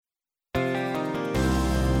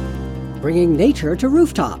bringing nature to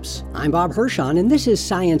rooftops. I'm Bob Hirschon, and this is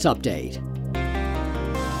Science Update.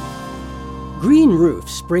 Green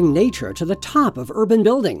roofs bring nature to the top of urban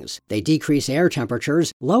buildings. They decrease air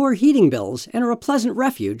temperatures, lower heating bills, and are a pleasant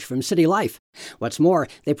refuge from city life. What's more,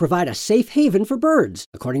 they provide a safe haven for birds,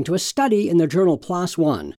 according to a study in the journal PLOS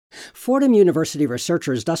One. Fordham University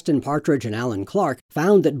researchers Dustin Partridge and Alan Clark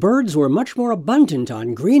found that birds were much more abundant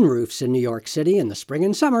on green roofs in New York City in the spring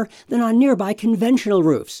and summer than on nearby conventional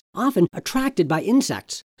roofs, often attracted by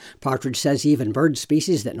insects. Partridge says even bird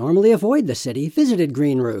species that normally avoid the city visited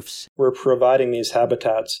green roofs. We're providing these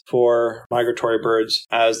habitats for migratory birds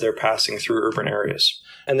as they're passing through urban areas.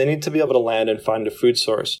 And they need to be able to land and find a food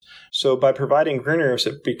source. So by providing green roofs,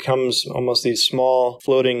 it becomes almost these small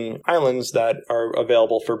floating islands that are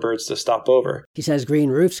available for birds to stop over. He says green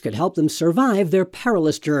roofs could help them survive their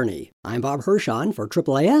perilous journey. I'm Bob Hirschon for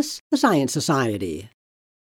AAAS, the Science Society.